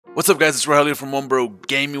What's up, guys? It's Rahel from One Bro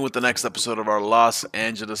Gaming with the next episode of our Los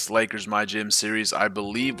Angeles Lakers MyGM series. I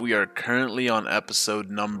believe we are currently on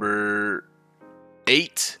episode number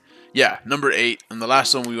 8. Yeah, number 8. And the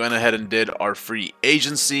last one we went ahead and did our free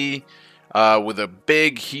agency with a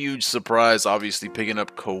big, huge surprise. Obviously picking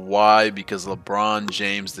up Kawhi because LeBron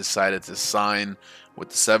James decided to sign with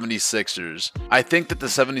the 76ers. I think that the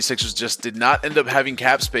 76ers just did not end up having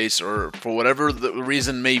cap space, or for whatever the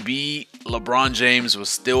reason may be, LeBron James was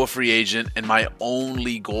still a free agent, and my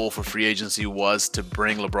only goal for free agency was to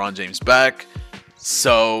bring LeBron James back.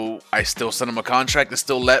 So I still sent him a contract to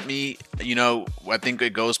still let me, I think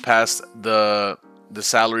it goes past the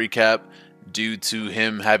salary cap due to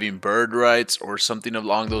him having bird rights or something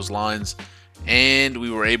along those lines, and we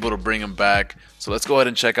were able to bring him back. So let's go ahead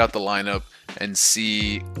and check out the lineup and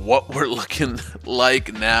see what we're looking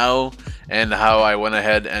like now and how I went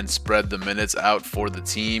ahead and spread the minutes out for the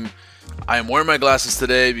team. I am wearing my glasses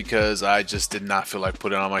today because I just did not feel like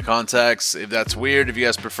putting on my contacts. If that's weird, if you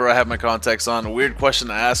guys prefer I have my contacts on, a weird question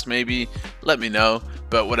to ask maybe, let me know.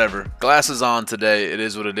 But whatever, glasses on today, it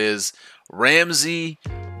is what it is. Ramsey,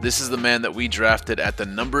 this is the man that we drafted at the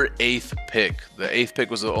number 8th pick. The 8th pick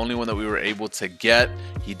was the only one that we were able to get.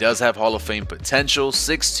 He does have Hall of Fame potential.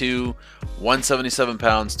 6'2", 177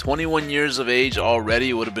 pounds, 21 years of age already.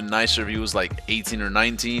 It would have been nicer if he was like 18 or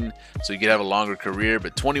 19, so he could have a longer career,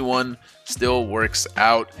 but 21 still works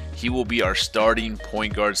out. He will be our starting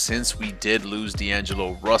point guard since we did lose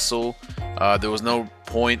D'Angelo Russell. There was no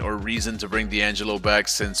point or reason to bring D'Angelo back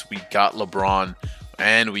since we got LeBron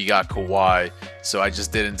and we got Kawhi, so I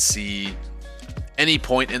just didn't see any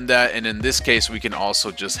point in that. And in this case, we can also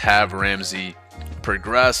just have Ramsey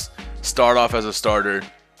progress, start off as a starter,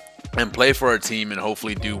 and play for our team and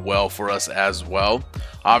hopefully do well for us as well.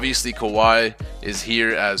 Obviously, Kawhi is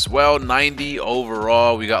here as well. 90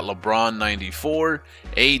 overall. We got LeBron 94,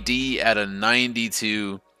 AD at a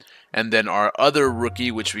 92. And then our other rookie,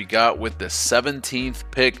 which we got with the 17th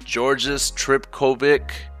pick, Georges Tripkovic,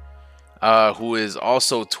 who is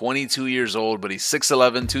also 22 years old, but he's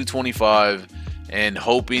 6'11", 225, and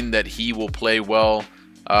hoping that he will play well.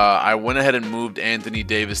 I went ahead and moved Anthony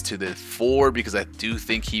Davis to the 4 because I do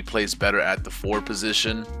think he plays better at the 4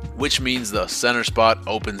 position, which means the center spot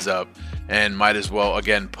opens up, and might as well,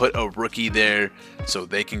 again, put a rookie there so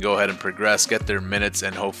they can go ahead and progress, get their minutes,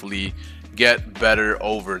 and hopefully get better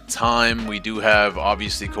over time. We do have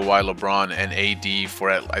obviously Kawhi, LeBron, and AD for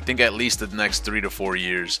I think at least the next 3 to 4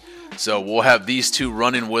 years. So we'll have these two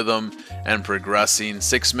running with them and progressing.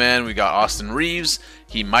 6-man, we got Austin Reeves.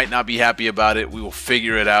 He might not be happy about it. We will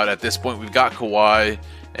figure it out. At this point, we've got Kawhi,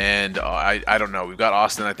 and I don't know. We've got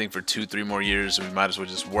Austin, I think, for 2-3 more years, so we might as well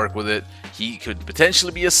just work with it. He could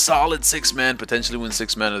potentially be a solid 6-man, potentially win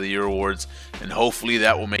 6-man of the year awards, and hopefully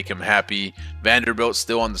that will make him happy. Vanderbilt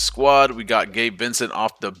still on the squad. We got Gabe Vincent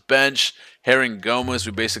off the bench. Herring Gomez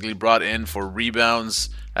we basically brought in for rebounds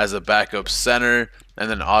as a backup center, and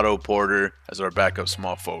then Otto Porter as our backup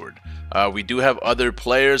small forward. We do have other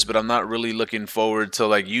players, but I'm not really looking forward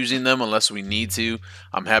to using them unless we need to.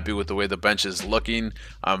 I'm happy with the way the bench is looking.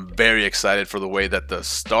 I'm very excited for the way that the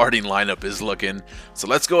starting lineup is looking. So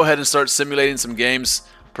let's go ahead and start simulating some games.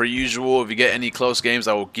 Per usual, if you get any close games,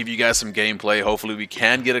 I will give you guys some gameplay. Hopefully we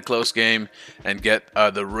can get a close game and get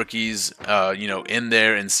the rookies in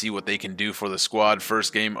there and see what they can do for the squad.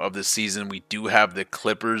 First game of the season, we do have the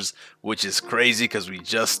Clippers, which is crazy because we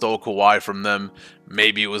just stole Kawhi from them.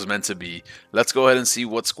 Maybe it was meant to be. Let's go ahead and see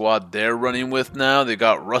what squad they're running with now. They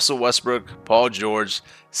got Russell Westbrook, Paul George,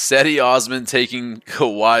 Cedi Osman taking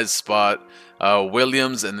Kawhi's spot,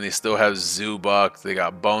 Williams, and they still have Zubac. They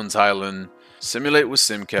got Bones Highland. Simulate with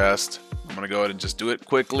Simcast. I'm going to go ahead and just do it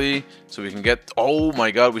quickly so we can get... Oh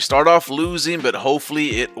my god, we start off losing, but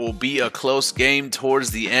hopefully it will be a close game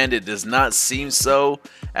towards the end. It does not seem so.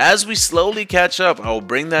 As we slowly catch up, I will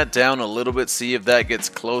bring that down a little bit, see if that gets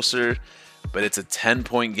closer. But it's a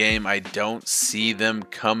 10-point game. I don't see them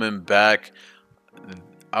coming back.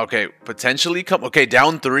 Okay, potentially come... Okay,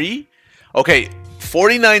 down 3. Okay,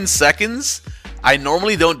 49 seconds. I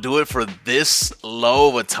normally don't do it for this low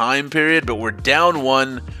of a time period, but we're down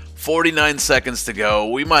 1, 49 seconds to go.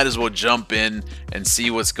 We might as well jump in and see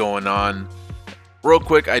what's going on. Real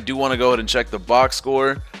quick, I do want to go ahead and check the box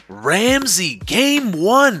score. Ramsey, game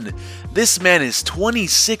 1. This man is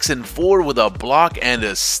 26-4 with a block and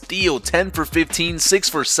a steal. 10 for 15, 6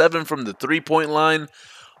 for 7 from the three-point line.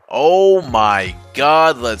 Oh my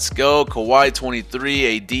god, let's go. Kawhi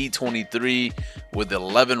 23, AD 23 with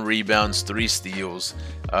 11 rebounds, 3 steals.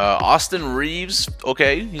 Austin Reeves,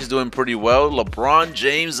 okay, he's doing pretty well. LeBron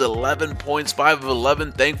James, 11 points, 5 of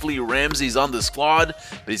 11. Thankfully, Ramsey's on the squad,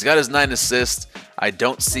 but he's got his 9 assists. I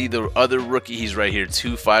don't see the other rookie. He's right here,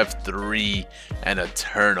 253 and a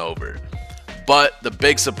turnover. But the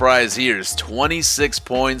big surprise here is 26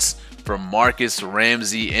 points from Marcus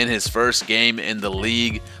Ramsey in his first game in the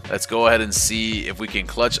league. Let's go ahead and see if we can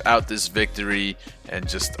clutch out this victory and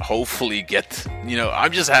just hopefully get,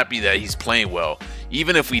 I'm just happy that he's playing well.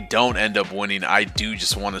 Even if we don't end up winning, I do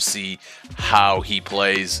just want to see how he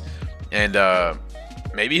plays. And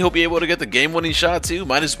maybe he'll be able to get the game-winning shot too.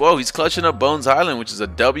 Might as well. He's clutching up Bones Highland, which is a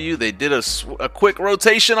W. They did a quick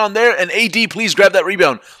rotation on there. And AD, please grab that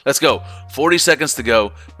rebound. Let's go. 40 seconds to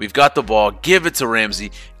go. We've got the ball. Give it to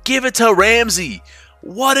Ramsey. Give it to Ramsey.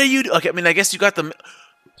 What are you... Okay, I mean, I guess you got the...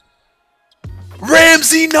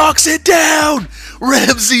 Ramsey knocks it down.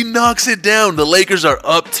 Ramsey knocks it down. The Lakers are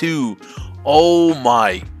up 2. Oh,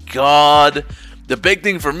 my God. The big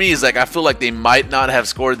thing for me is, like, I feel like they might not have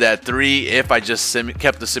scored that 3 if I just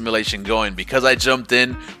kept the simulation going. Because I jumped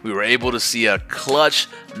in, we were able to see a clutch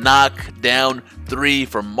knockdown 3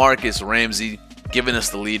 from Marcus Ramsey, giving us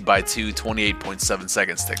the lead by 2, 28.7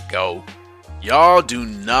 seconds to go. Y'all do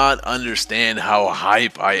not understand how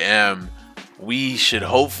hype I am. We should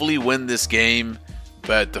hopefully win this game.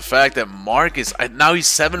 But the fact that Marcus, now he's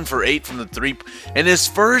 7 for 8 from the 3. In his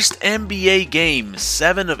first NBA game,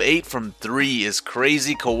 7 of 8 from 3 is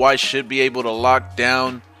crazy. Kawhi should be able to lock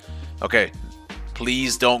down. Okay,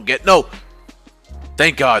 please don't get, no.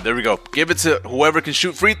 Thank God, there we go. Give it to whoever can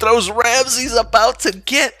shoot free throws. Ramsey's about to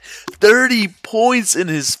get 30 points in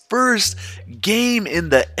his first game in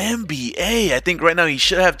the NBA. I think right now he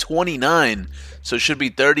should have 29. So it should be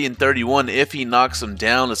 30 and 31 if he knocks him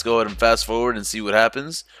down. Let's go ahead and fast forward and see what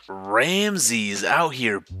happens. Ramsey's out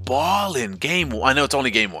here balling. Game 1. I know it's only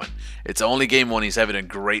game 1. It's only game 1. He's having a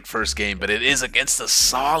great first game, but it is against a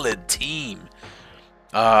solid team.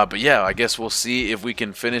 But yeah, I guess we'll see if we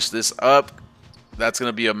can finish this up. That's going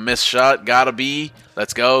to be a missed shot. Gotta be.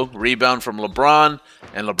 Let's go. Rebound from LeBron,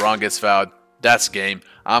 and LeBron gets fouled. That's game.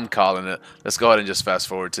 I'm calling it. Let's go ahead and just fast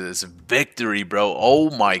forward to this victory, bro. Oh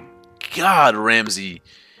my God, Ramsey.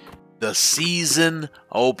 The season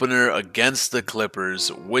opener against the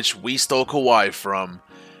Clippers, which we stole Kawhi from.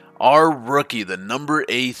 Our rookie, the number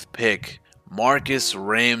 8th pick, Marcus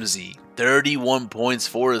Ramsey. 31 points,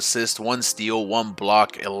 4 assists, 1 steal, 1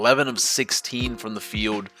 block, 11 of 16 from the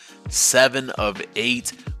field, 7 of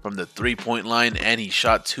 8 from the three-point line, and he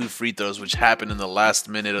shot 2 free throws, which happened in the last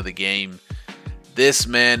minute of the game. This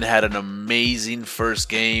man had an amazing first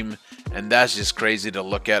game, and that's just crazy to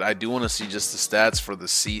look at. I do want to see just the stats for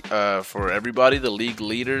the for everybody, the league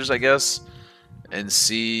leaders, I guess, and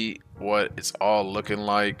see what it's all looking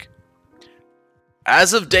like.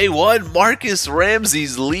 As of day 1, Marcus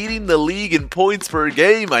Ramsey's leading the league in points per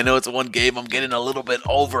game. I know it's one game. I'm getting a little bit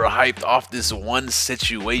overhyped off this one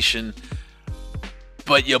situation,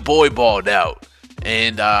 but your boy balled out.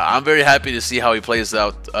 And I'm very happy to see how he plays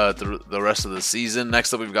out through the rest of the season.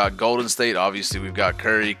 Next up, we've got Golden State. Obviously, we've got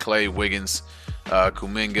Curry, Clay, Wiggins,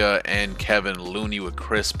 Kuminga, and Kevin Looney with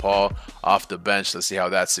Chris Paul off the bench. Let's see how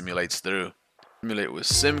that simulates through. Simulate with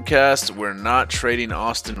Simcast. We're not trading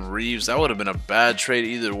Austin Reeves. That would have been a bad trade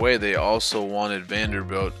either way. They also wanted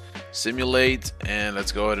Vanderbilt. Simulate, and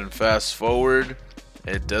let's go ahead and fast forward.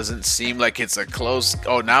 It doesn't seem like it's a close.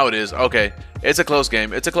 Oh, now it is. Okay, it's a close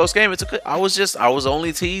game. It's a close game. I was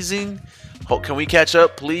only teasing. Can we catch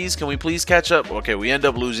up, please? Can we please catch up? Okay, we end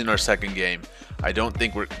up losing our second game. I don't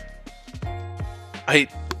think we're.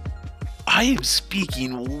 I am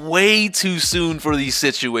speaking way too soon for these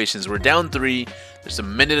situations. We're down 3. There's a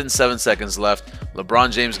minute and 7 seconds left.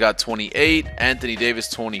 LeBron James got 28. Anthony Davis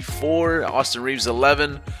 24. Austin Reeves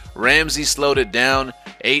 11. Ramsey slowed it down.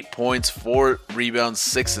 8 points, 4 rebounds,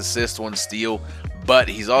 6 assists, 1 steal. But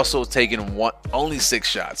he's also taken only 6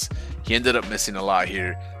 shots. He ended up missing a lot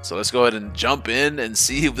here. So let's go ahead and jump in and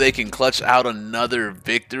see if they can clutch out another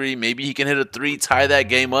victory. Maybe he can hit a 3, tie that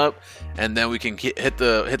game up, and then we can hit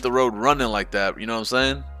the road running like that. You know what I'm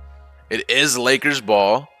saying? It is Lakers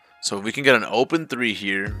ball. So if we can get an open 3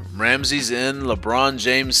 here. Ramsey's in. LeBron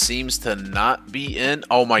James seems to not be in.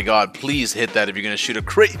 Oh my God, please hit that if you're going to shoot a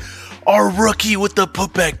crate. Our rookie with the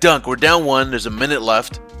putback dunk. We're down 1. There's a minute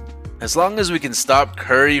left. As long as we can stop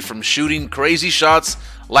Curry from shooting crazy shots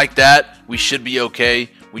like that, we should be okay.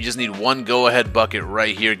 We just need 1 go-ahead bucket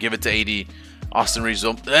right here. Give it to AD. Austin Reeves.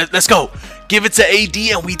 Let's go. Give it to AD,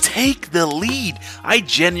 and we take the lead. I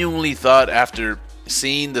genuinely thought after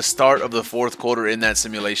seeing the start of the 4th quarter in that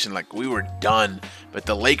simulation, like we were done. But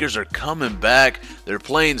the Lakers are coming back. They're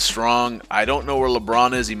playing strong. I don't know where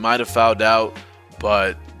LeBron is. He might have fouled out.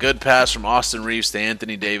 But good pass from Austin Reeves to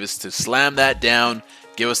Anthony Davis to slam that down,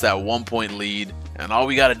 give us that 1-point lead. And all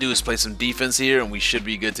we got to do is play some defense here, and we should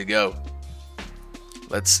be good to go.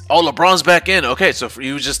 Oh, LeBron's back in. Okay, so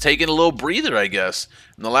he was just taking a little breather, I guess.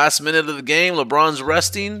 In the last minute of the game, LeBron's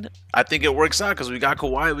resting. I think it works out because we got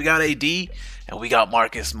Kawhi, we got AD, and we got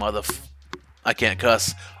Marcus I can't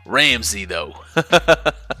cuss. Ramsey, though.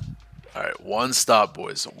 All right, one stop,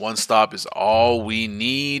 boys. One stop is all we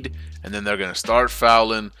need, and then they're going to start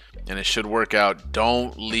fouling, and it should work out.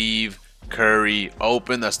 Don't leave Curry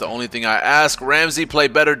open. That's the only thing I ask. Ramsey, play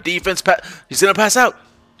better defense. He's going to pass out.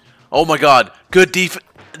 Oh, my God. Good defense.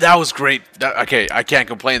 That was great. Okay, I can't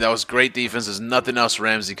complain. That was great defense. There's nothing else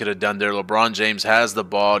Ramsey could have done there. LeBron James has the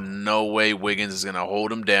ball. No way Wiggins is going to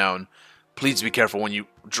hold him down. Please be careful when you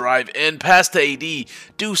drive in. Pass to AD.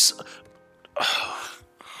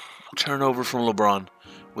 Turnover from LeBron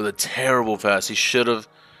with a terrible pass. He should have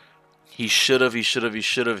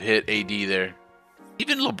hit AD there.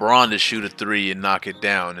 Even LeBron to shoot a 3 and knock it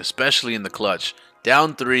down, especially in the clutch.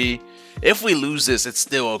 Down 3. If we lose this, it's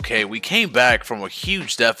still okay. We came back from a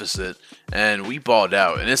huge deficit and we balled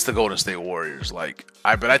out, and it's the Golden State Warriors. But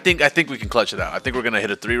I think we can clutch it out. I think we're gonna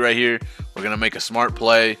hit a 3 right here. We're gonna make a smart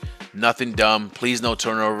play. Nothing dumb. Please no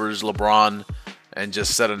turnovers, LeBron. And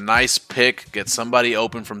just set a nice pick, get somebody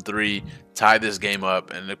open from 3, tie this game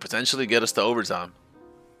up, and potentially get us to overtime.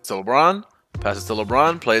 So LeBron, pass it to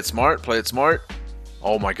LeBron, play it smart, play it smart.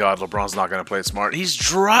 Oh my God, LeBron's not going to play it smart. He's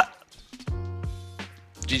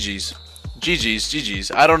GG's.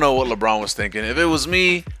 GG's. I don't know what LeBron was thinking. If it was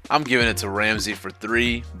me, I'm giving it to Ramsey for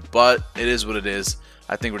 3, but it is what it is.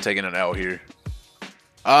 I think we're taking an L here.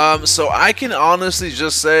 So I can honestly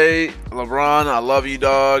just say, LeBron, I love you,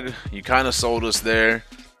 dog. You kind of sold us there.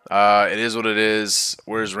 It is what it is.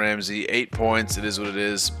 Where's Ramsey? 8 points. It is what it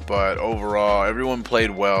is. But overall, everyone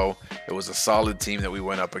played well. It was a solid team that we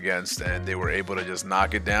went up against, and they were able to just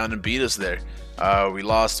knock it down and beat us there. We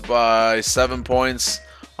lost by 7 points.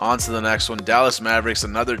 On to the next one. Dallas Mavericks,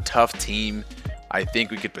 another tough team. I think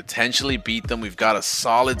we could potentially beat them. We've got a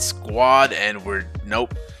solid squad, and we're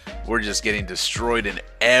just getting destroyed in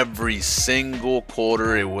every single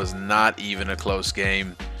quarter. It was not even a close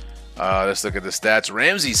game. Let's look at the stats.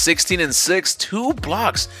 Ramsey 16-6, 2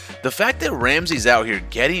 blocks. The fact that Ramsey's out here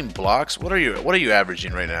getting blocks, what are you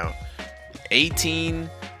averaging right now? 18,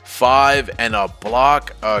 5, and a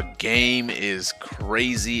block a game is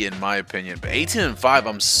crazy in my opinion. But 18 and 5,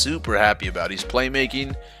 I'm super happy about. He's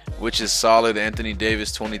playmaking, which is solid. Anthony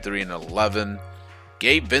Davis 23 and 11.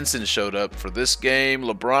 Gabe Vincent showed up for this game.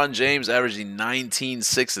 LeBron James averaging 19,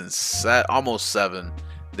 6, and almost 7.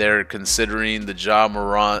 They're considering the Ja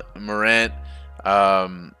Morant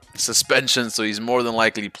suspension, so he's more than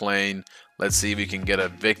likely playing. Let's see if we can get a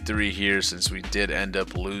victory here since we did end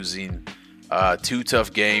up losing 2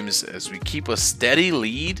 tough games as we keep a steady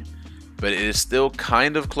lead, but it is still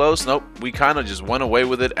kind of close. Nope, we kind of just went away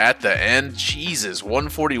with it at the end. Jesus,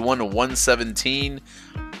 141 to 117.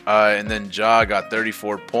 And then Ja got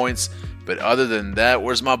 34 points. But other than that,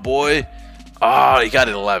 where's my boy? Oh, he got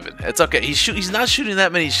 11. It's okay. He's not shooting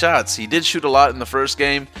that many shots. He did shoot a lot in the first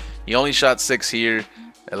game. He only shot 6 here.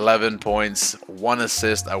 11 points, 1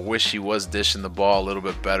 assist. I wish he was dishing the ball a little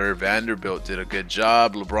bit better. Vanderbilt did a good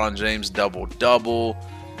job. LeBron James double-double.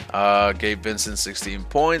 Gabe Vincent 16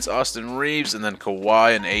 points. Austin Reeves, and then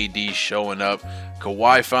Kawhi and AD showing up.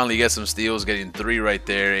 Kawhi finally gets some steals, getting 3 right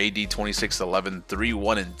there. AD 26-11, 3,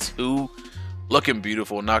 1, and 2. Looking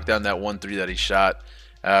beautiful. Knocked down that 1-3 that he shot.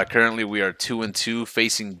 Currently, we are 2-2,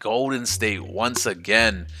 facing Golden State once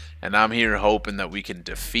again. And I'm here hoping that we can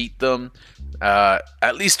defeat them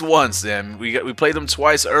at least once. And we played them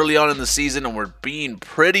twice early on in the season, and we're being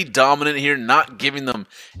pretty dominant here, not giving them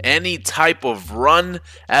any type of run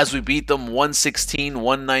as we beat them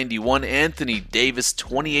 116-191. Anthony Davis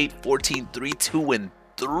 28-14, 3, 2, and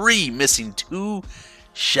 3, missing 2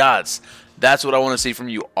 shots. That's what I want to see from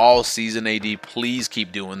you all season, AD. Please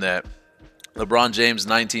keep doing that. LeBron James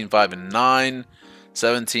 19, 5, and 9.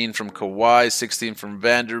 17 from Kawhi, 16 from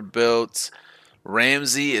Vanderbilt.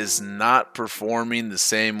 Ramsey is not performing the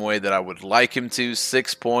same way that I would like him to.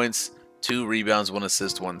 6 points, 2 rebounds, 1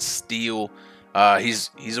 assist, 1 steal. He's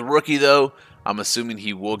a rookie though. I'm assuming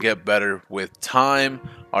he will get better with time.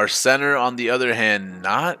 Our center, on the other hand,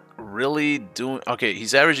 not really doing okay.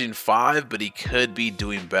 He's averaging 5, but he could be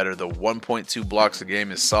doing better. The 1.2 blocks a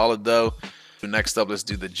game is solid though. Next up, let's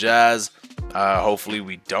do the Jazz. Hopefully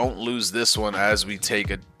we don't lose this one as we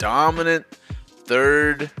take a dominant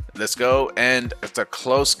third. Let's go. And it's a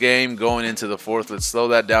close game going into the fourth. Let's slow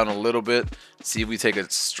that down a little bit. See if we take a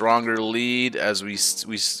stronger lead as we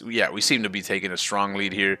seem to be taking a strong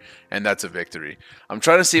lead here, and that's a victory. I'm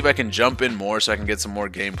trying to see if I can jump in more so I can get some more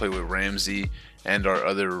gameplay with Ramsey and our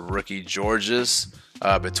other rookie Georges.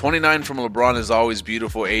 But 29 from LeBron is always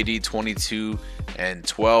beautiful. AD 22 and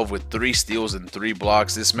 12 with 3 steals and 3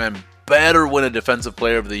 blocks. This man better win a Defensive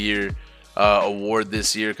Player of the Year award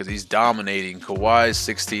this year because he's dominating. Kawhi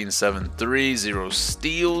 16, 7, 3, 0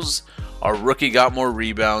 steals. Our rookie got more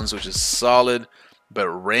rebounds, which is solid. But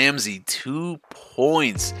Ramsey, 2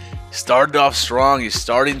 points. Started off strong. He's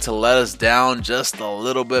starting to let us down just a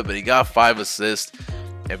little bit, but he got 5 assists.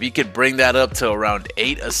 If he could bring that up to around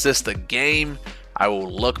 8 assists a game, I will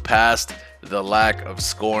look past the lack of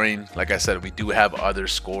scoring. Like I said, we do have other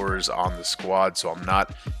scorers on the squad, so I'm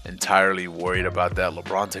not entirely worried about that.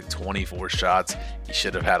 LeBron took 24 shots. He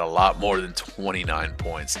should have had a lot more than 29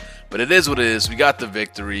 points. But it is what it is. We got the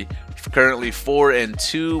victory. Currently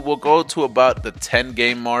 4-2. We'll go to about the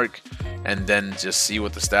 10-game mark and then just see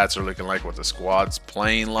what the stats are looking like, what the squad's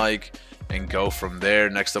playing like, and go from there.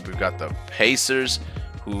 Next up, we've got the Pacers,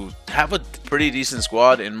 who have a pretty decent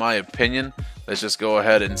squad in my opinion. Let's just go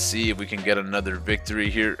ahead and see if we can get another victory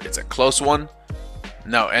here. It's a close one.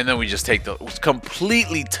 No, and then we just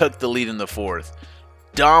completely took the lead in the 4th.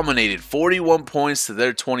 Dominated 41 points to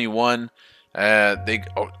their 21. I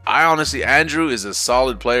honestly, Andrew is a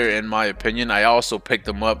solid player in my opinion. I also picked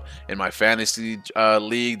him up in my fantasy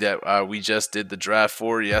league that we just did the draft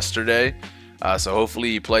for yesterday. So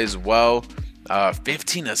hopefully he plays well.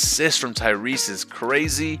 15 assists from Tyrese is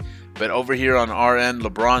crazy. But over here on our end,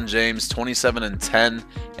 LeBron James 27 and 10,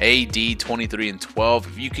 AD 23 and 12.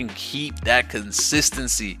 If you can keep that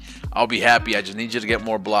consistency, I'll be happy. I just need you to get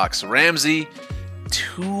more blocks. Ramsey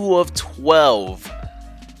 2 of 12,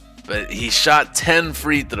 but he shot 10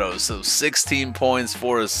 free throws, so 16 points,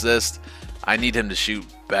 4 assists. I need him to shoot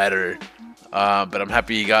better, but I'm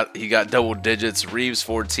happy he got double digits. Reeves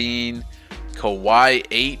 14, Kawhi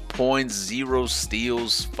 8 points, 0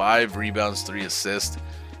 steals, 5 rebounds, 3 assists.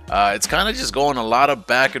 It's kind of just going a lot of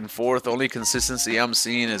back and forth. The only consistency I'm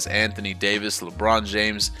seeing is Anthony Davis. LeBron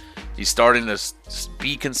James, he's starting to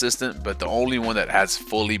be consistent, but the only one that has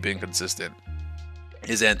fully been consistent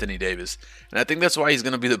is Anthony Davis. And I think that's why he's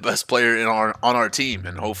going to be the best player on our team,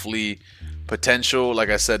 and hopefully potential, like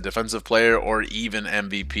I said, defensive player or even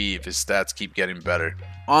MVP if his stats keep getting better.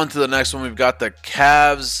 On to the next one, we've got the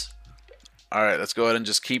Cavs. All right, let's go ahead and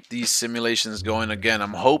just keep these simulations going. Again,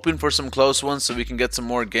 I'm hoping for some close ones so we can get some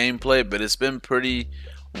more gameplay, but it's been pretty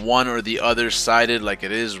one or the other sided like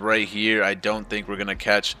it is right here. I don't think we're going to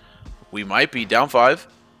catch. We might be down 5,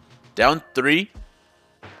 down 3.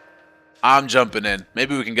 I'm jumping in.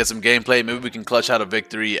 Maybe we can get some gameplay. Maybe we can clutch out a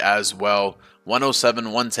victory as well.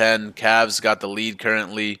 107-110. Cavs got the lead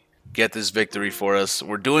currently. Get this victory for us.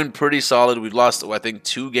 We're doing pretty solid. We've lost, I think,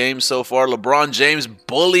 2 games so far. LeBron James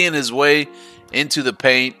bullying his way into the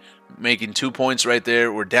paint, making 2 points right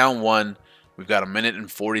there. We're down 1. We've got 1 minute and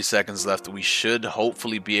 40 seconds left. We should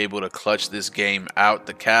hopefully be able to clutch this game out.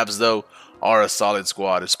 The Cavs, though, are a solid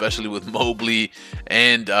squad, especially with Mobley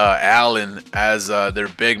and Allen as their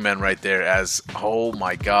big men right there. As, oh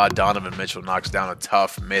my God, Donovan Mitchell knocks down a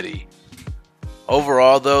tough midi.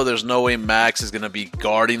 Overall, though, there's no way Max is going to be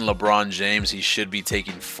guarding LeBron James. He should be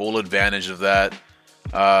taking full advantage of that.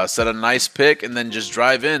 Set a nice pick and then just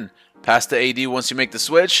drive in. Pass to AD once you make the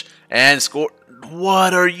switch and score.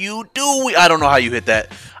 What are you doing? I don't know how you hit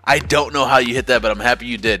that. I don't know how you hit that, but I'm happy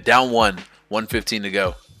you did. Down 1, 1:15 to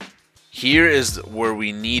go. Here is where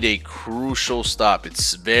we need a crucial stop.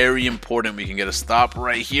 It's very important we can get a stop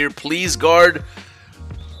right here. Please guard.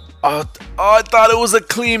 Oh, I thought it was a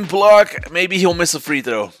clean block. Maybe he'll miss a free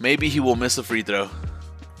throw. Maybe he will miss a free throw.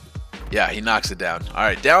 Yeah, he knocks it down. All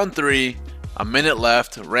right, down 3. 1 minute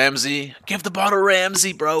left. Ramsey. Give the ball to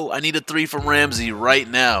Ramsey, bro. I need a 3 from Ramsey right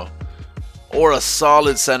now. Or a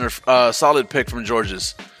solid solid pick from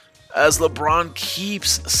Georges. As LeBron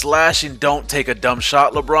keeps slashing. Don't take a dumb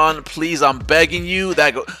shot, LeBron. Please, I'm begging you.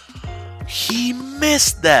 He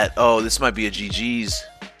missed that. Oh, this might be a GG's.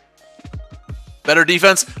 Better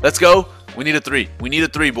defense. Let's go. We need a 3. We need a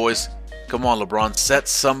 3, boys. Come on, LeBron. Set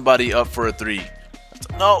somebody up for a 3.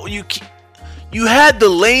 No, you had the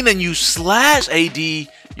lane and you slash. AD.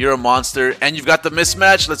 You're a monster. And you've got the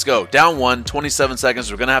mismatch. Let's go. Down 1. 27 seconds.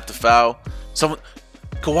 We're going to have to foul. Someone.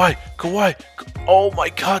 Kawhi. Oh, my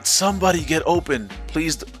God. Somebody get open.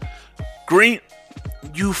 Please. Green.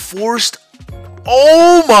 You forced.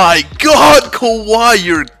 Oh, my God. Kawhi.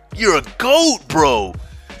 You're a goat, bro.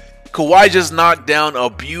 Kawhi just knocked down a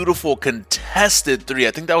beautiful contested 3.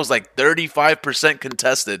 I think that was like 35%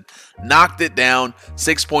 contested. Knocked it down.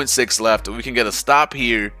 6.6 left. We can get a stop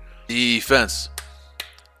here. Defense.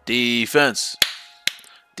 Defense.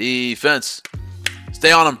 Defense.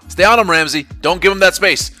 Stay on him. Stay on him, Ramsey. Don't give him that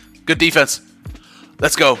space. Good defense.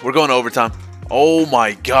 Let's go. We're going to overtime. Oh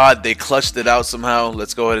my god, they clutched it out somehow.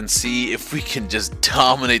 Let's go ahead and see if we can just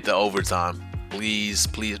dominate the overtime. Please,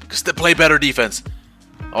 please, play better defense.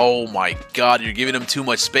 Oh my god, you're giving him too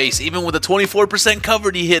much space. Even with a 24%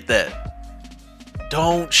 covered, he hit that.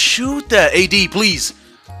 Don't shoot that. AD, please.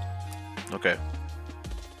 Okay.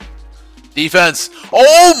 Defense.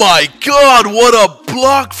 Oh my god, what a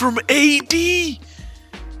block from AD.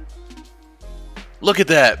 Look at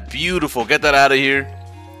that. Beautiful. Get that out of here.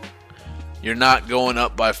 You're not going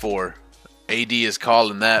up by 4. AD is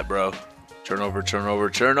calling that, bro. Turnover, turnover,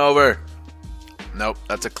 turnover. Nope,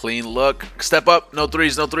 that's a clean look. Step up. No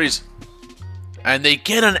threes, no threes. And they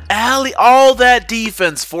get an alley. All that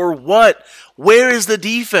defense for what? Where is the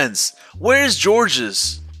defense? Where is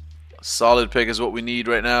George's? A solid pick is what we need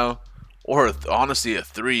right now. Or honestly, a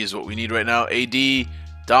 3 is what we need right now. AD,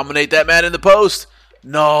 dominate that man in the post.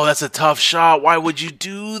 No, that's a tough shot. Why would you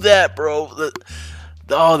do that, bro?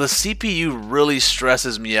 The CPU really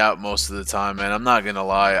stresses me out most of the time, man. I'm not gonna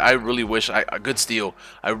lie. I really wish good steal.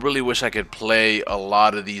 I really wish I could play a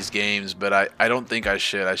lot of these games, but I don't think I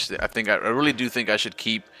should. I really do think I should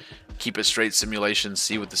keep it straight simulation,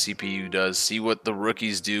 see what the CPU does, see what the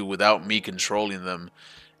rookies do without me controlling them,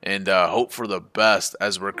 and hope for the best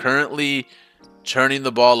as we're currently turning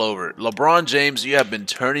the ball over. LeBron James, you have been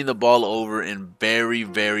turning the ball over in very,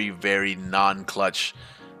 very, very non-clutch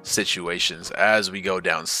situations as we go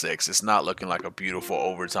down 6. It's not looking like a beautiful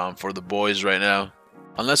overtime for the boys right now.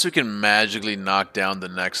 Unless we can magically knock down the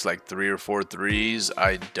next like 3 or 4 threes,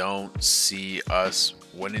 I don't see us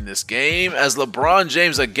winning this game as LeBron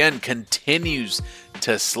James again continues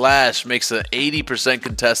to slash, makes an 80%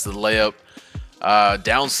 contested layup.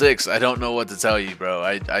 Down 6. I don't know what to tell you,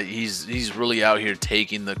 bro. He's really out here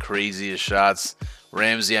taking the craziest shots.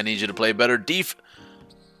 Ramsey, I need you to play better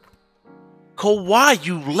Kawhi,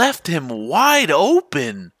 you left him wide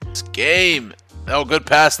open. This game. Oh, good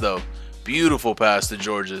pass, though. Beautiful pass to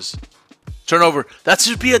Georges. Turnover. That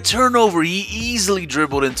should be a turnover. He easily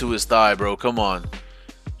dribbled into his thigh, bro. Come on.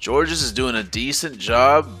 Georges is doing a decent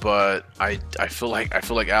job, but I feel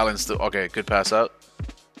like Allen's still... Okay, good pass out.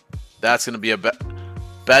 That's going to be a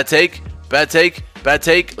bad take. Bad take. Bad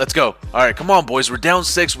take. Let's go. All right, come on, boys. We're down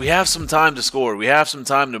 6. We have some time to score. We have some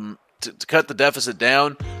time to cut the deficit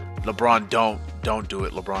down. LeBron, don't do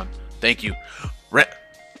it, LeBron. Thank you.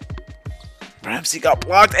 Ramsey got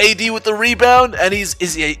blocked. AD with the rebound, and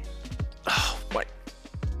oh my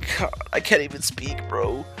god, I can't even speak,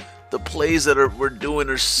 bro. The plays that we're doing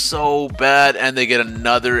are so bad, and they get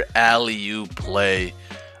another alley-oop play.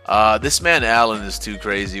 This man Allen is too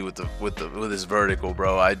crazy with his vertical,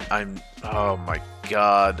 bro. Oh my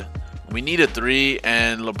god. We need a 3,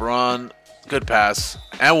 and LeBron, good pass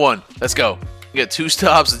and 1. Let's go. We get 2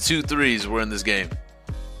 stops and 2 threes. We're in this game.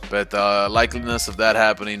 But the likeliness of that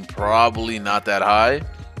happening probably not that high.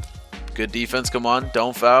 Good defense. Come on.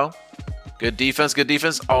 Don't foul. Good defense. Good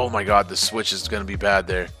defense. Oh, my God. The switch is going to be bad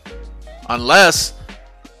there. Unless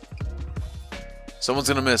someone's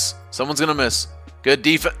going to miss. Someone's going to miss. Good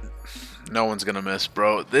defense. No one's going to miss,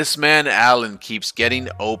 bro. This man Allen keeps getting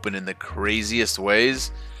open in the craziest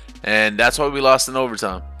ways. And that's why we lost in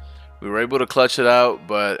overtime. We were able to clutch it out,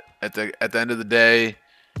 but at the end of the day,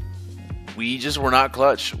 we just were not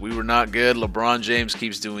clutch. We were not good. LeBron James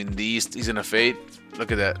keeps doing these. He's in a fade.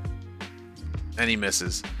 Look at that. And he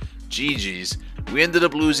misses. GG's. We ended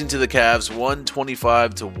up losing to the Cavs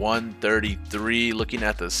 125 to 133. Looking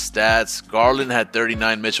at the stats, Garland had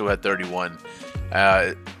 39, Mitchell had 31.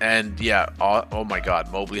 And yeah, oh my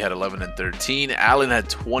God, Mobley had 11 and 13. Allen had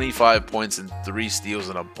 25 points and 3 steals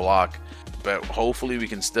and a block. But hopefully we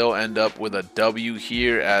can still end up with a W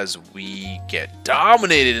here as we get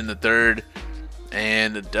dominated in the third.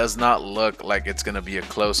 And it does not look like it's going to be a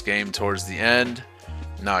close game towards the end.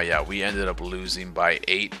 No, yeah, we ended up losing by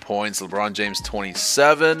 8 points. LeBron James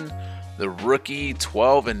 27. The rookie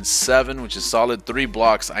 12 and 7, which is solid. 3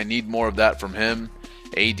 blocks. I need more of that from him.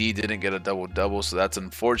 AD didn't get a double-double, so that's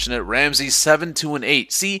unfortunate. Ramsey, 7, 2, and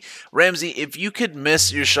 8. See, Ramsey, if you could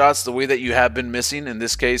miss your shots the way that you have been missing, in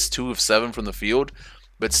this case, 2 of 7 from the field,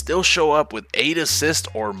 but still show up with 8 assists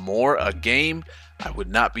or more a game, I would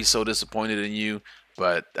not be so disappointed in you,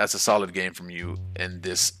 but that's a solid game from you in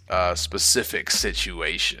this specific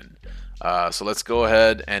situation. So let's go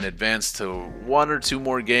ahead and advance to 1 or 2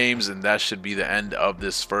 more games, and that should be the end of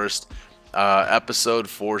this first episode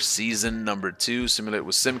for season number 2, Simulate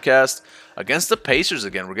with Simcast, against the Pacers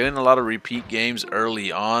again. We're getting a lot of repeat games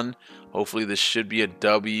early on. Hopefully this should be a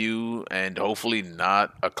W and hopefully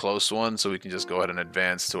not a close one, so we can just go ahead and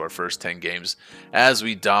advance to our first 10 games as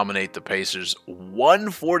we dominate the Pacers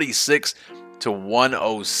 146 to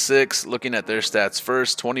 106. Looking at their stats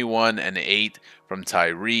first, 21 and 8 from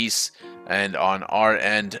Tyrese. And on our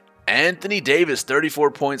end, Anthony Davis,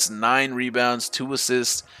 34 points, 9 rebounds, 2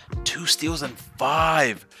 assists, 2 steals, and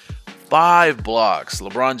 5 blocks.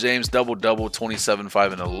 LeBron James, double-double, 27,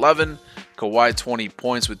 5, and 11. Kawhi, 20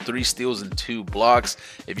 points with 3 steals and 2 blocks.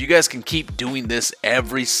 If you guys can keep doing this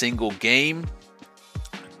every single game,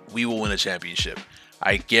 we will win a championship.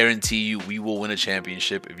 I guarantee you we will win a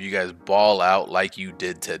championship if you guys ball out like you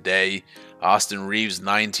did today. Austin Reeves,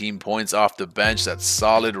 19 points off the bench. That's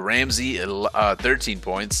solid. Ramsey, 13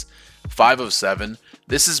 points, 5 of 7.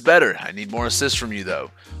 This is better. I need more assists from you, though.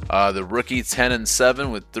 The rookie, 10 and 7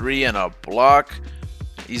 with 3 and a block.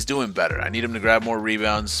 He's doing better. I need him to grab more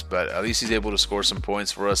rebounds, but at least he's able to score some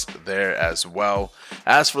points for us there as well.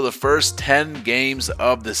 As for the first 10 games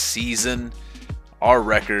of the season, our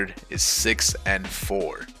record is 6 and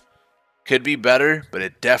 4. Could be better, but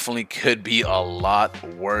it definitely could be a lot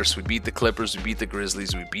worse. We beat the Clippers, we beat the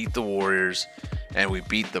Grizzlies, we beat the Warriors, and we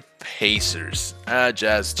beat the Pacers.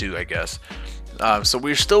 Jazz too, I guess. So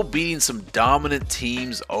we're still beating some dominant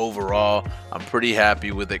teams overall. I'm pretty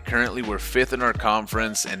happy with it. Currently, we're 5th in our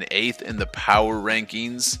conference and 8th in the power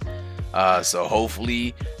rankings. So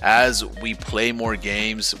hopefully, as we play more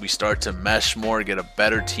games, we start to mesh more, get a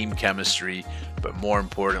better team chemistry, but more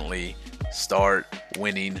importantly, start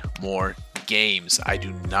winning more games. I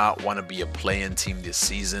do not want to be a play-in team this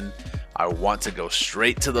season. I want to go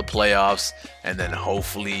straight to the playoffs and then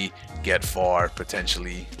hopefully get far,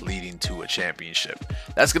 potentially leading to a championship.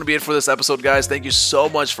 That's going to be it for this episode, guys. Thank you so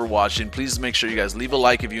much for watching. Please make sure you guys leave a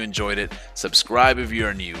like if you enjoyed it. Subscribe if you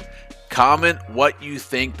are new. Comment what you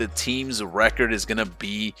think the team's record is going to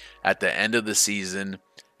be at the end of the season.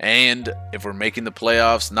 And if we're making the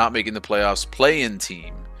playoffs, not making the playoffs, play-in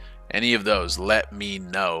team, any of those, let me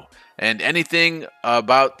know. And anything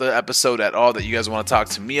about the episode at all that you guys want to talk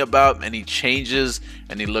to me about, any changes,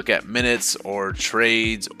 any look at minutes or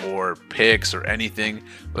trades or picks or anything,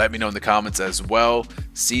 let me know in the comments as well.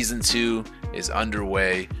 Season 2 is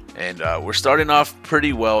underway, and we're starting off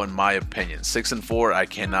pretty well in my opinion. 6 and 4, I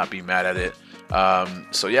cannot be mad at it.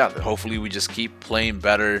 So yeah, hopefully we just keep playing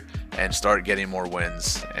better and start getting more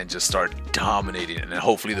wins and just start dominating, and then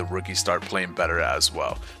hopefully the rookies start playing better as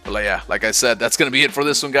well. But yeah, like I said, that's gonna be it for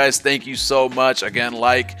this one, guys. Thank you so much. Again,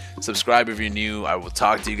 like, subscribe if you're new. I will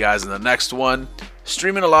talk to you guys in the next one.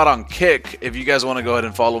 Streaming a lot on Kick. If you guys want to go ahead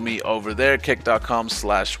and follow me over there,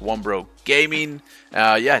 kick.com/onebrogaming.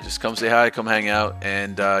 Yeah, just come say hi, come hang out,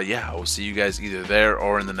 and yeah, I will see you guys either there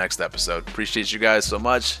or in the next episode. Appreciate you guys so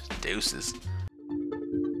much. Deuces.